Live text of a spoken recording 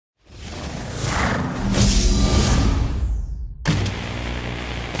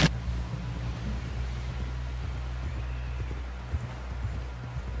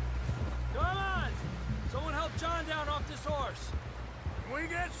We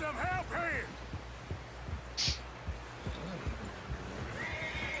get some help here!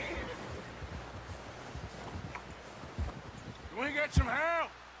 Can we get some help?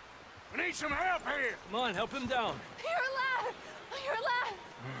 We need some help here! Come on, help him down. You're alive! You're alive!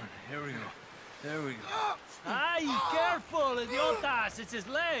 Here we go. There we go. Ay, careful, idiotas! It's his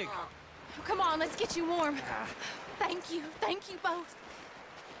leg! Oh, come on, let's get you warm. Thank you both.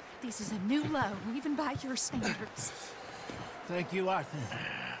 This is a new low, even by your standards. Thank you, Arthur.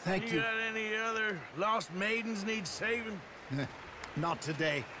 Thank you. You got any other lost maidens need saving? Not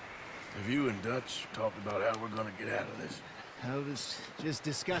today. Have you and Dutch talked about how we're gonna get out of this? I was just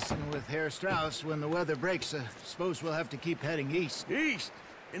discussing with Herr Strauss when the weather breaks. Suppose we'll have to keep heading east. East?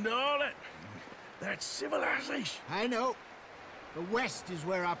 Into all that... That's civilization. I know. The west is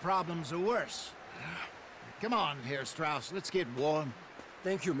where our problems are worse. Come on, Herr Strauss. Let's get warm.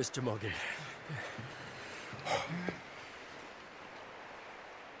 Thank you, Mr. Morgan.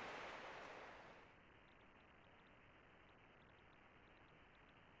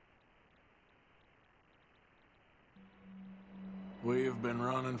 We have been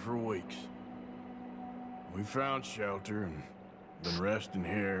running for weeks. We found shelter and been resting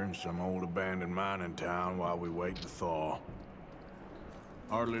here in some old abandoned mining town while we wait to thaw.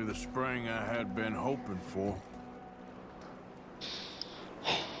 Hardly the spring I had been hoping for.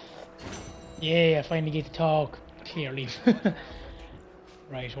 Yeah, I finally get to talk clearly.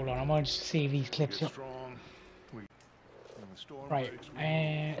 Right, hold on. I'm going to save these clips up. Right,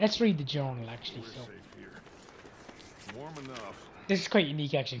 let's read the journal actually. So Warm enough. this is quite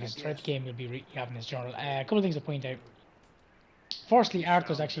unique actually, because throughout the game you'll be having this journal. A couple of things to point out. Firstly,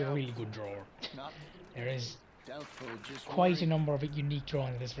 Arthur's actually a really good drawer. There is quite a number of unique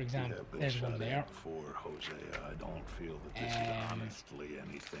drawings of this, for example. There's one there. I don't feel that this is honestly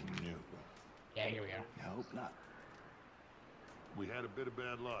anything new. Yeah, here we are. I hope not. We had a bit of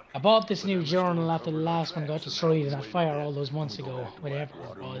bad luck. I bought this new journal after the last one got destroyed in a fire all those months ago, whatever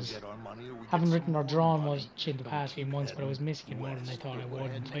it was. Haven't written or drawn much in the past few months, but I was missing it more than I thought I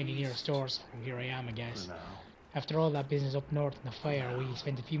would, and finding near a store, so here I am, I guess. After all that business up north in the fire, we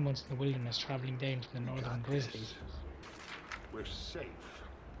spent a few months in the wilderness travelling down from the northern grizzlies. We're safe.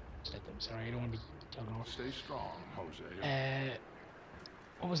 Sorry, I don't want to be talking over. Stay strong, Jose.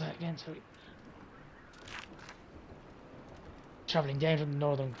 What was that again? Sorry. Travelling down from the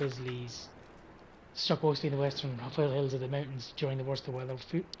northern grizzlies, stuck mostly in the western hills of the mountains during the worst of the weather.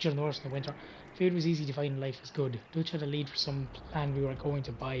 During the worst of the winter, food was easy to find and life was good. Dutch had a lead for some land we were going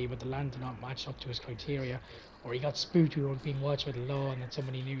to buy, but the land did not match up to his criteria, or he got spooked. We were being watched by the law, and that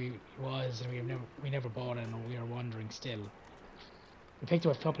somebody knew he was, and we never bought it, and we are wandering still. We picked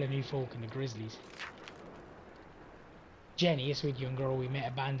up a couple of new folk in the grizzlies. Jenny, a sweet young girl we met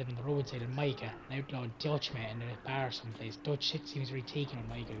abandoned on the roadside, and Micah, an outlaw Dutch met in a bar someplace. Dutch seems very taken on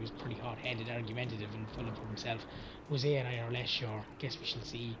Micah, who was pretty hot-headed, argumentative, and full of himself. Jose and I are less sure. Guess we shall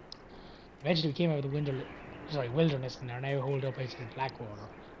see. Eventually we came out of the wilderness and are now holed up outside Blackwater,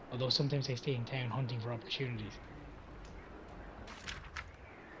 although sometimes they stay in town hunting for opportunities.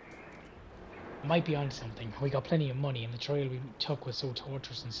 Might be on something. We got plenty of money, and the trail we took was so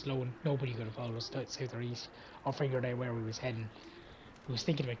torturous and slow, and nobody could have followed us south or east, or figured out where we was heading. We was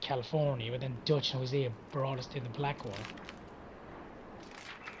thinking about California, but then Dutch and Jose brought us down to Blackwater.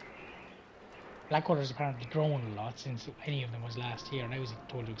 Blackwater's apparently grown a lot since any of them was last year, and I was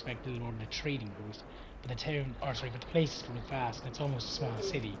told to expect a little more than a trading boost. But the place is growing fast, and it's almost a small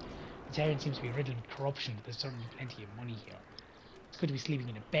city. The town seems to be riddled with corruption, but there's certainly plenty of money here. It's good to be sleeping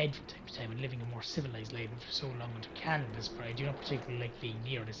in a bed from time to time and living a more civilized life for so long under canvas, but I do not particularly like being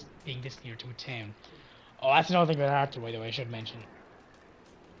this near to a town. Oh, that's another thing about Arthur, by the way, I should mention.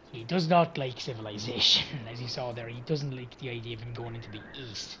 He does not like civilization, as you saw there. He doesn't like the idea of him going into the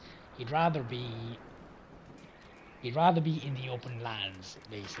east. He'd rather be in the open lands,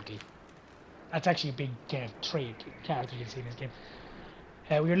 basically. That's actually a big trait character you can see in this game.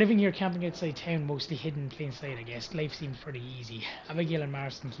 We were living here, camping outside town, mostly hidden in plain sight, I guess. Life seemed pretty easy. Abigail and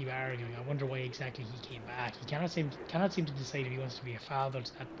Marston keep arguing. I wonder why exactly he came back. He cannot seem to decide if he wants to be a father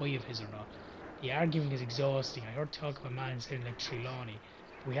to that boy of his or not. The arguing is exhausting. I heard talk of a man sounding like Trelawney,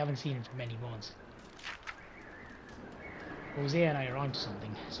 but we haven't seen him for many months. Jose and I are onto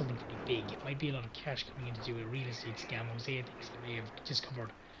something pretty big. It might be a lot of cash coming in to do a real estate scam Jose thinks he may have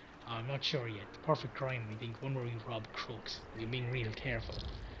discovered. I'm not sure yet. The perfect crime, we think, one where we rob crooks. We're being real careful.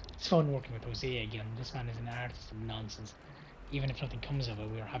 It's fun working with Jose again. This man is an artist of nonsense. Even if nothing comes of it,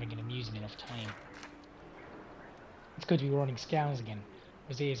 we are having an amusing enough time. It's good to be running scams again.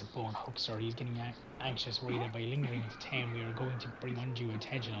 Jose is a born huckster. He's getting anxious, worried that by lingering into town we are going to bring undue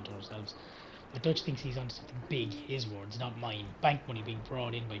attention onto ourselves. But Dutch thinks he's onto something big, his words, not mine. Bank money being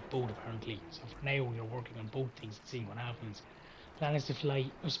brought in by both apparently. So for now we are working on both things and seeing what happens. Plan is to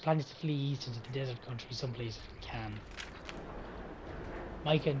flee east into the desert country someplace if we can.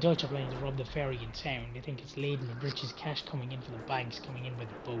 Micah and Dutch are planning to rob the ferry in town. They think it's laden with riches, cash coming in for the banks, coming in by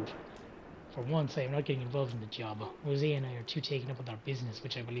the boat. For once, I am not getting involved in the job. Jose and I are too taken up with our business,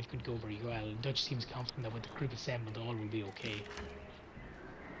 which I believe could go very well. Dutch seems confident that with the group assembled, all will be okay.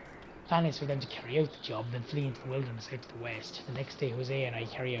 Plan is for them to carry out the job, then flee into the wilderness out to the west. The next day, Jose and I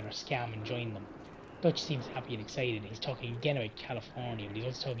carry out our scam and join them. Dutch seems happy and excited. He's talking again about California, but he's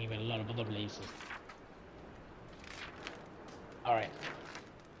also talking about a lot of other places. Alright.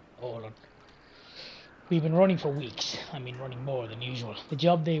 Hold on. We've been running for weeks. I mean, running more than usual. The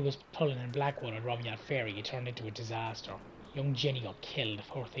job day was pulling in Blackwater, robbing that ferry. It turned into a disaster. Young Jenny got killed,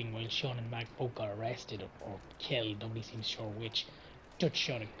 poor thing, while Sean and Mac both got arrested or killed. Nobody seems sure which. Dutch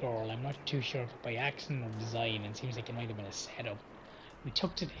shot a girl. I'm not too sure if by accident or design, and seems like it might have been a setup. We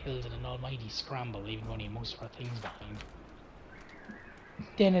took to the hills in an almighty scramble, leaving only most of our things behind.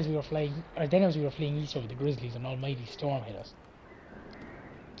 Then as we were fleeing east over the Grizzlies, an almighty storm hit us.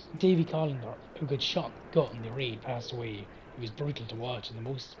 Davy Collender, who got shot in the gut in the raid, passed away. It was brutal to watch, and the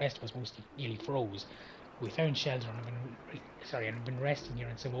rest of us mostly nearly froze. We found shelter and have been resting here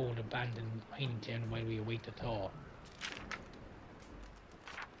in some old abandoned mining town while we await the thaw.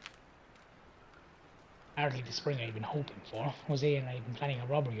 Hardly the spring I'd been hoping for. Jose and I had been planning a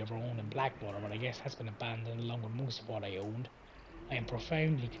robbery of our own in Blackwater, but I guess that's been abandoned along with most of what I owned. I am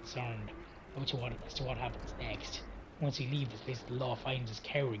profoundly concerned as to what happens next. Once we leave this place, the law finds us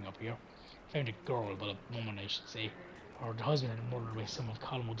cowering up here. Found a girl, but a woman I should say. Her husband had been murdered by some of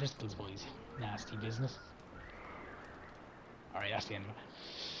Colm O'Driscoll's boys. Nasty business. Alright, that's the end of it.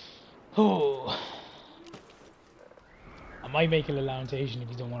 Oh. I might make a little annotation if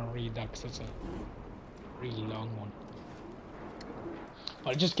you don't want to read that, because it's a really long one.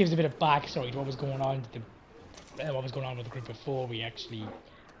 But it just gives a bit of backstory to what was going on with the group before we actually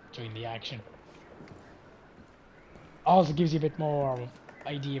joined the action. Also gives you a bit more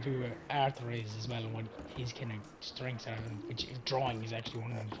idea of who Arthur is as well, and what his kind of strengths are, which drawing is actually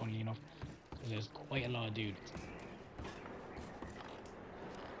one of them, funnily enough, because there's quite a lot of dudes.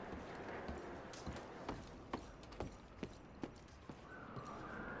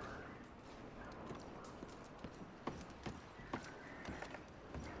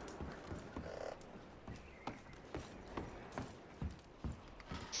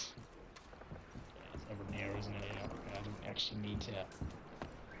 Need to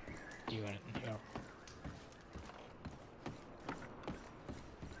do anything here.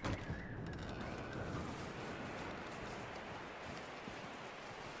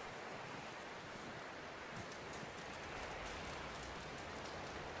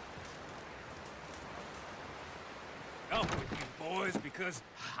 Up with you boys because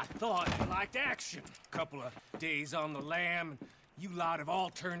I thought you liked action. Couple of days on the lam, you lot have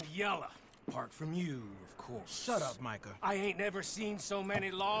all turned yellow. Apart from you, of course. Shut up, Micah. I ain't never seen so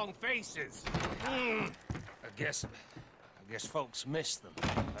many long faces. I guess folks miss them.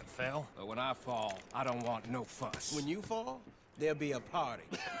 That fell. But when I fall, I don't want no fuss. When you fall, there'll be a party.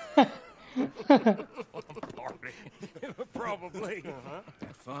 Party? Probably.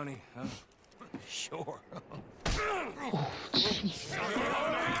 That funny, huh? Sure.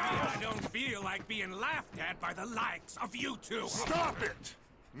 I don't feel like being laughed at by the likes of you two. Stop it!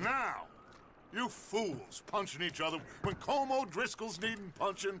 Now! You fools punching each other when Colm O'Driscoll's needing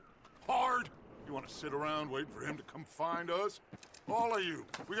punching. Hard. You want to sit around waiting for him to come find us? All of you,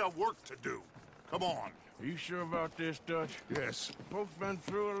 we got work to do. Come on. Are you sure about this, Dutch? Yes. Both been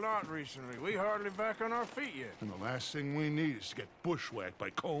through a lot recently. We hardly back on our feet yet. And the last thing we need is to get bushwhacked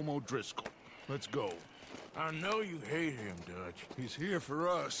by Colm O'Driscoll. Let's go. I know you hate him, Dutch. He's here for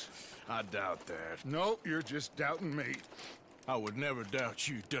us. I doubt that. No, you're just doubting me. I would never doubt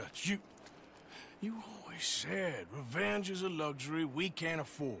you, Dutch. You always said revenge is a luxury we can't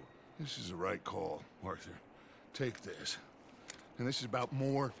afford. This is the right call, Arthur. Take this. And this is about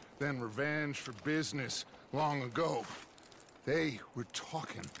more than revenge for business long ago. They were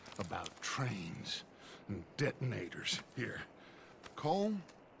talking about trains and detonators here. Colm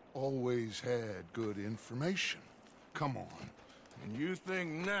always had good information. Come on. And you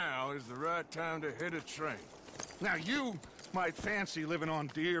think now is the right time to hit a train? Now you might fancy living on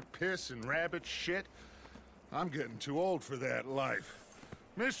deer piss and rabbit shit. I'm getting too old for that life.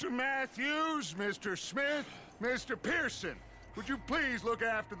 Mr. Matthews, Mr. Smith, Mr. Pearson, would you please look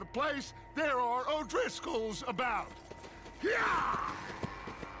after the place? There are O'Driscolls about. Yeah!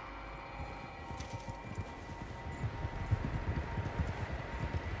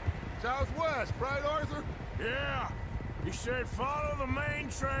 Southwest, right, Arthur? Yeah. He said follow the main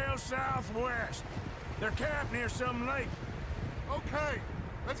trail southwest. They're camped near some lake. Okay,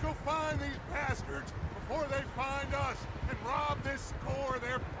 let's go find these bastards before they find us and rob this core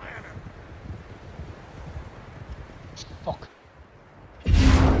they're planning. Fuck.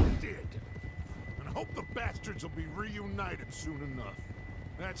 Did. And I hope the bastards will be reunited soon enough.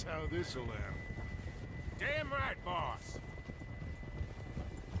 That's how this'll end. Damn right, boss.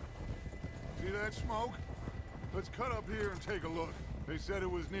 See that smoke? Let's cut up here and take a look. They said it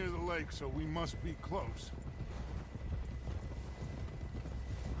was near the lake, so we must be close.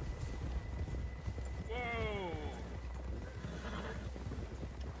 Whoa!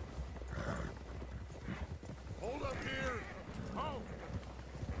 Hold up here! Halt!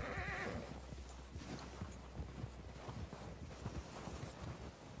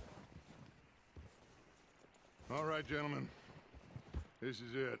 All right, gentlemen. This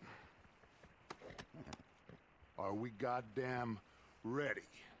is it. Are we goddamn ready?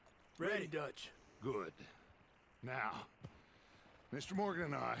 Ready, Dutch. Good. Now, Mr. Morgan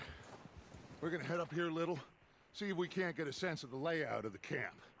and I, we're gonna head up here a little, see if we can't get a sense of the layout of the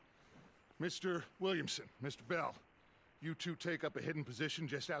camp. Mr. Williamson, Mr. Bell, you two take up a hidden position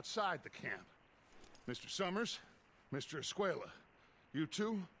just outside the camp. Mr. Summers, Mr. Escuela, you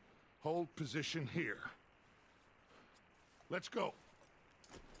two hold position here. Let's go.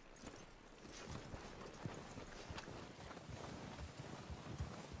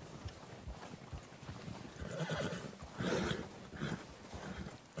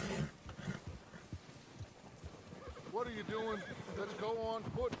 What are you doing? Let's go on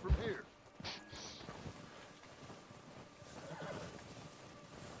foot from here.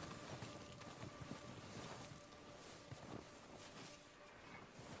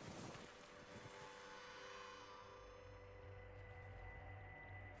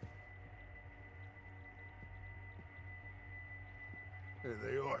 There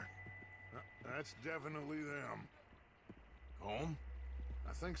they are. That's definitely them. Home?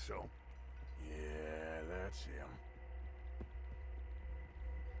 I think so. Yeah, that's him.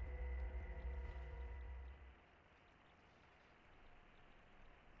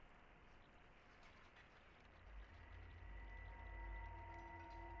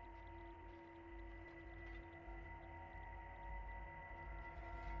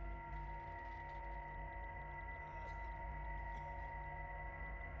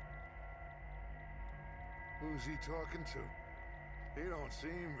 Who's he talking to? He don't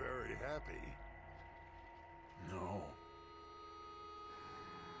seem very happy. No.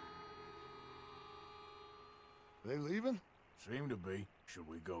 They leaving? Seem to be. Should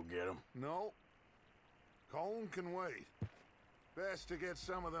we go get him? No. Colin can wait. Best to get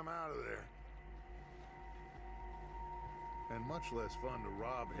some of them out of there. And much less fun to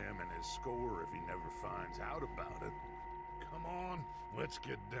rob him and his score if he never finds out about it. Come on, let's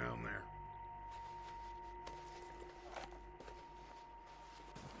get down there.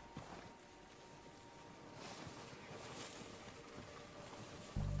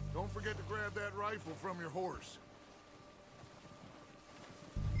 Don't forget to grab that rifle from your horse.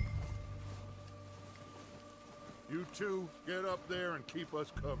 You two, get up there and keep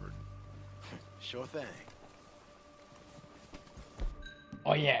us covered. Sure thing.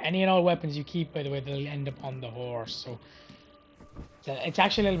 Oh yeah, any and all weapons you keep, by the way, they'll end up on the horse. So it's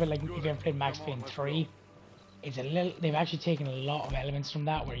actually a little bit like if you've ever played Max Payne 3. It's a little. They've actually taken a lot of elements from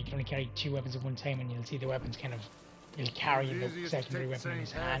that, where you can only carry 2 weapons at one time, and you'll see the weapons kind of. He'll carry the secondary weapon in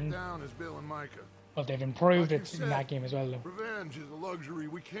his hand. But they've improved it in that game as well, though. Revenge is a luxury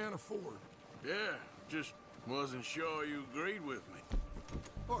we can't afford. Yeah, just wasn't sure you agreed with me.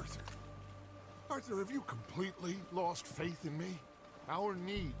 Arthur. Arthur, have you completely lost faith in me? Our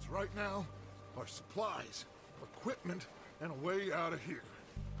needs right now are supplies, equipment, and a way out of here.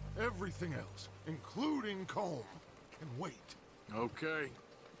 Everything else, including Colm, can wait. Okay.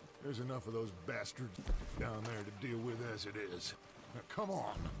 There's enough of those bastards down there to deal with as it is. Now, come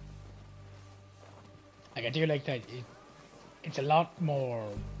on. Like, I do like that. It's a lot more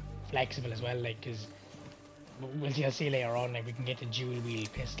flexible as well, like, because we'll see later on, like, we can get the dual wheel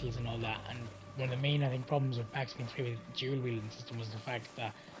pistols and all that. And one of the main, I think, problems with Max Payne 3 with the dual wheeling system was the fact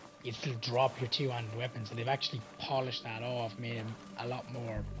that you'd still drop your 2-handed weapon. So they've actually polished that off, made it a lot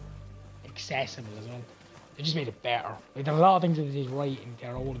more accessible as well. They just made it better. Like, there's a lot of things that they did right in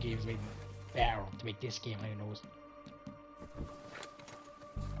their old games made it better to make this game, who knows.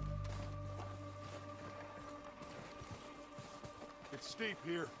 It's steep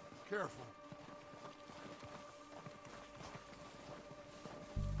here. Careful.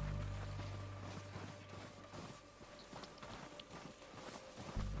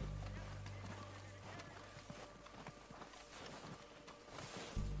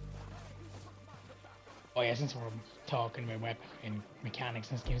 Oh yeah, since we're talking about weapon and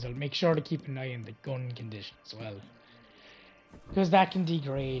mechanics and games, I'll make sure to keep an eye on the gun condition as well. Because that can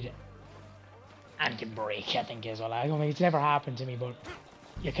degrade and can break, I think, as well. I mean, it's never happened to me, but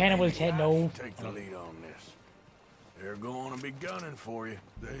you kind of will know. Take the lead on this. They're going to be gunning for you.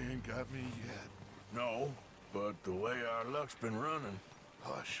 They ain't got me yet. No, but the way our luck's been running.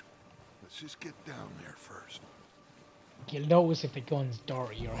 Hush. Let's just get down there first. You'll notice if the gun's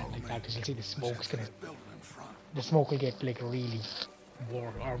dirty or anything like that, because you'll see the smoke's gonna. The smoke will get like really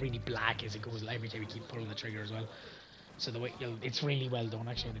warm or really black as it goes every time you keep pulling the trigger as well. So the way it's really well done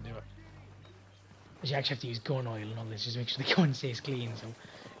actually to do it. But you actually have to use gun oil and all this, just make sure the gun stays clean. So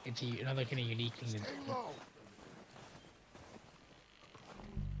it's another kind of unique thing.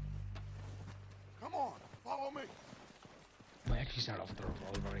 Come on, follow me. Might actually start off with the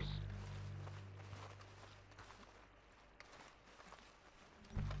revolver. Right?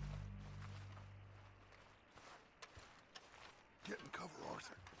 Get in cover,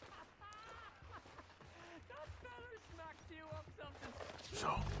 Arthur. So,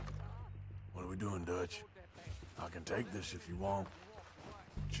 what are we doing, Dutch? I can take this if you want.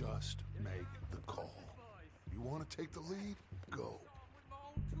 Just make the call. You want to take the lead? Go.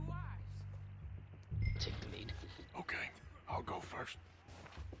 Take the lead. Okay, I'll go first.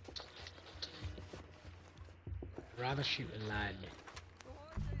 I'd rather shoot a lad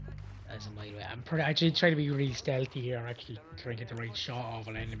as a might. I'm actually trying to be really stealthy here. Actually trying to get the right shot off,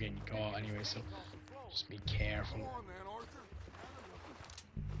 and I end up getting caught anyway. So just be careful. Come on, then, Arthur.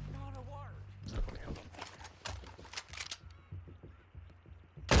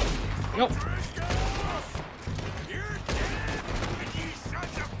 Yo.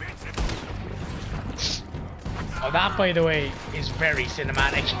 Oh, that, by the way, is very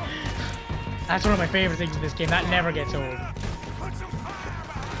cinematic. That's one of my favorite things in this game. That never gets old. Put some fire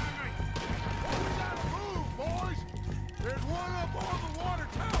behind me! Move, boys! There's one up on the water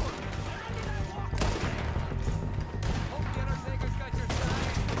tower!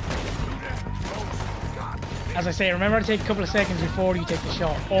 As I say, remember to take a couple of seconds before you take the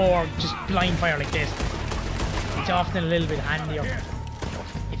shot, or just blind fire like this. It's often a little bit handier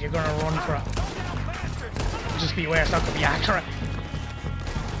if you're gonna run for it. Just be aware it's not gonna be accurate.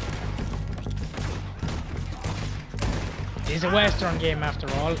 It is a Western game after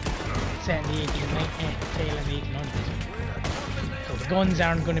all, set in the tail of the 1800s. So the guns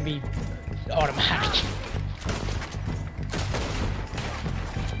aren't gonna be automatic.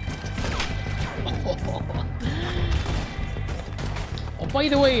 Oh, by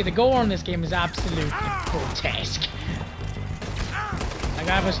the way, the gore in this game is absolutely grotesque. Like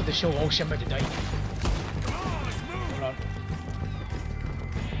I was at the show, oh shit, I'm about to die. Hold on.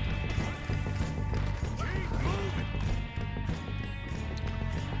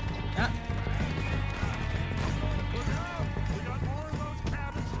 Ah.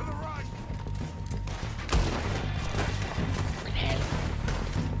 Fucking hell.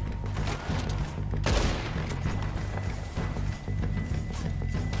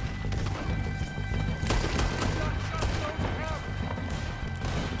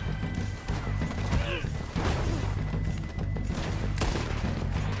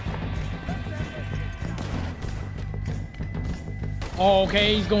 Oh,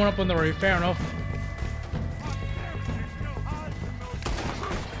 okay, he's going up on the roof, fair enough.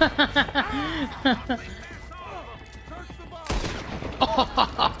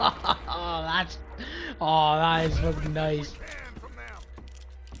 Oh, that is fucking nice.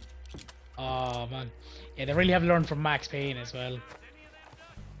 Oh man, yeah, they really have learned from Max Payne as well.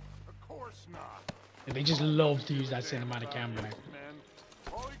 Of course not. Yeah, they just love to use that cinematic camera.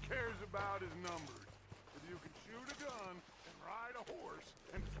 All he cares about is numbers. If you can shoot a gun and ride a horse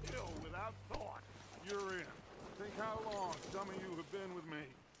and kill without thought, you're in. Think how long some of you have been with me.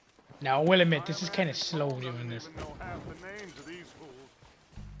 Now, I will admit, this is kind of slow doing this. I don't even know half the names of these fools.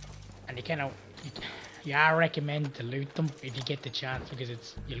 And you kind of, I recommend to loot them if you get the chance,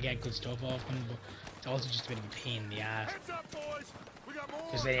 because you'll get good stuff off them, but it's also just a bit of a pain in the ass.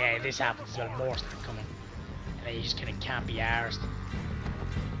 Because yeah, this happens as well, more start coming, and then you just kind of can't be arsed.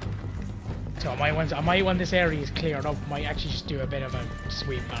 So I might when this area is cleared up, might actually just do a bit of a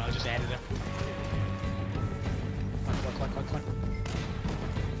sweep, and I'll just edit it. Come on.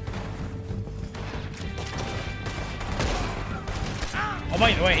 Oh,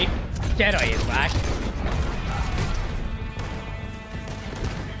 by the way, Deadeye is back.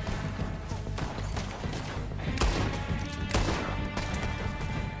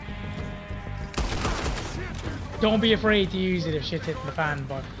 Don't be afraid to use it if shit's hitting the fan,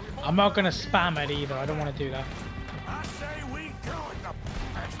 but I'm not gonna spam it either. I don't want to do that. I say we kill the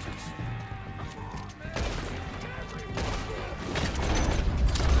bastards.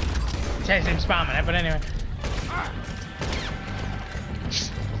 says him spamming it, but anyway.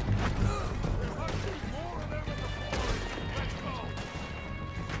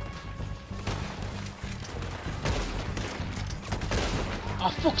 Oh,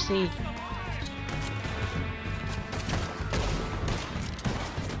 fuck's sake.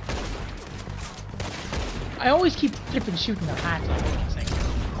 I always keep flipping shooting their hats off. It's like,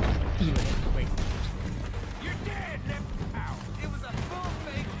 deal with it quick. You're dead, Ow. It was a full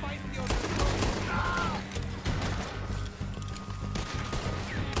fake fighting your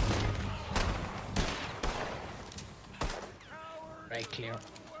Right, clear.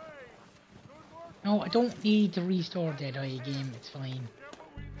 No, I don't need to restore Dead Eye game, it's fine.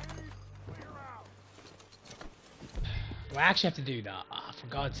 Do I actually have to do that? Ah, for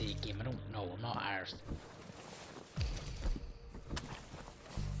God's sake, game, I don't know, I'm not arsed.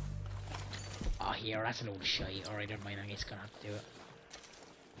 Oh, here, that's a load of shite. Alright, never mind, I guess gonna have to do it.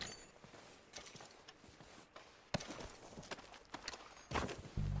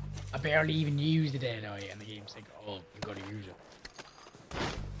 I barely even use the Dead Eye, and the game's like, oh, you gotta use it.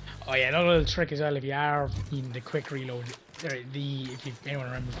 Oh yeah, another little trick as well, if you are needing the quick reload, if anyone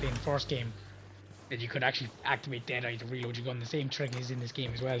remembers playing the first game, that you could actually activate Dead Eye to reload your gun. The same trick is in this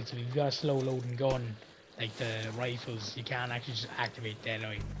game as well, so if you've got a slow loading gun, like the rifles, you can actually just activate Dead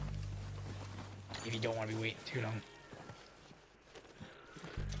Eye. If you don't want to be waiting too long.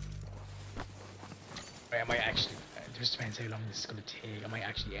 Right, I might actually, it just depends how long this is going to take. I might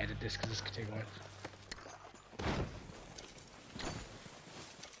actually edit this because this could take a while.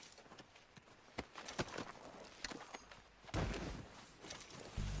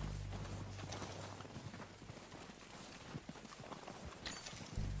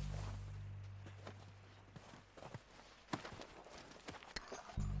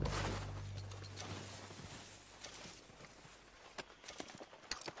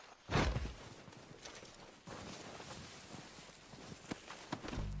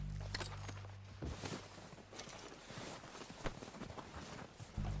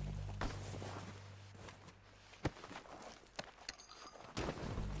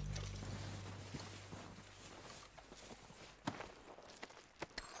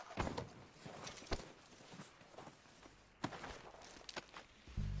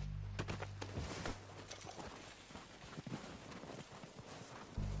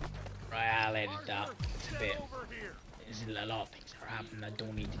 Right, I'll edit that. It's a bit. There's a lot of things that are happening that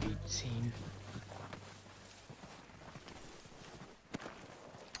don't need to be seen.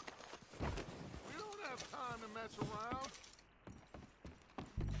 We don't have time to mess around.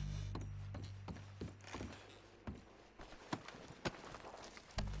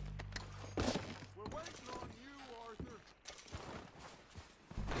 We're waiting on you, Arthur.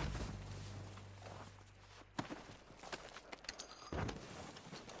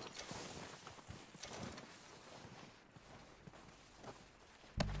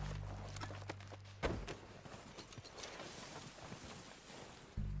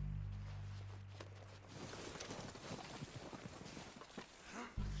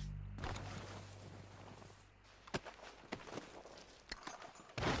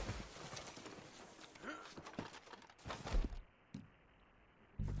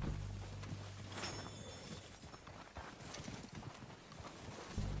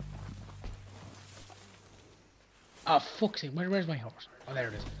 Oh, fuck's sake, where's my horse? Oh, there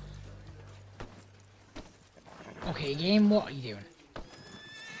it is. Okay, game, what are you doing?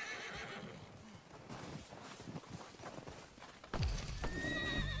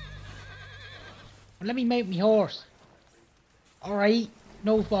 Well, let me make me horse. Alright,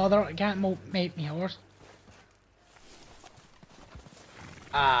 no bother, I can't make me horse.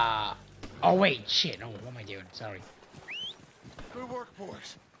 Oh wait, shit, no, what am I doing? Sorry. Good work,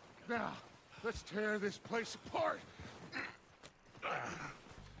 boys. Now, let's tear this place apart.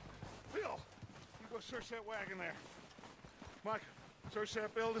 Bill, you go search that wagon there. Mike, search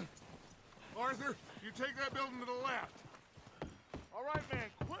that building. Arthur, you take that building to the left. All right, man,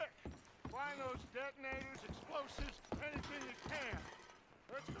 quick. Find those detonators, explosives, anything you can.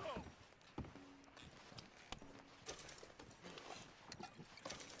 Let's go.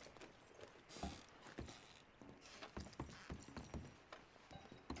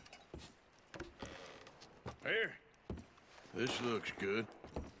 Here. This looks good.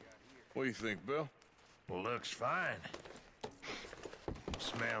 What do you think, Bill? Looks fine.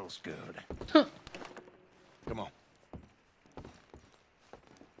 Smells good. Come on.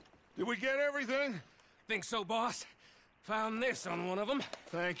 Did we get everything? Think so, boss? Found this on one of them.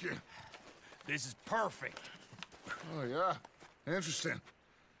 Thank you. This is perfect. Oh, yeah? Interesting.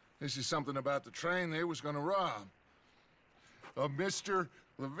 This is something about the train they was gonna rob. of Mr.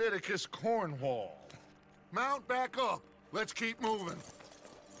 Leviticus Cornwall. Mount back up. Let's keep moving.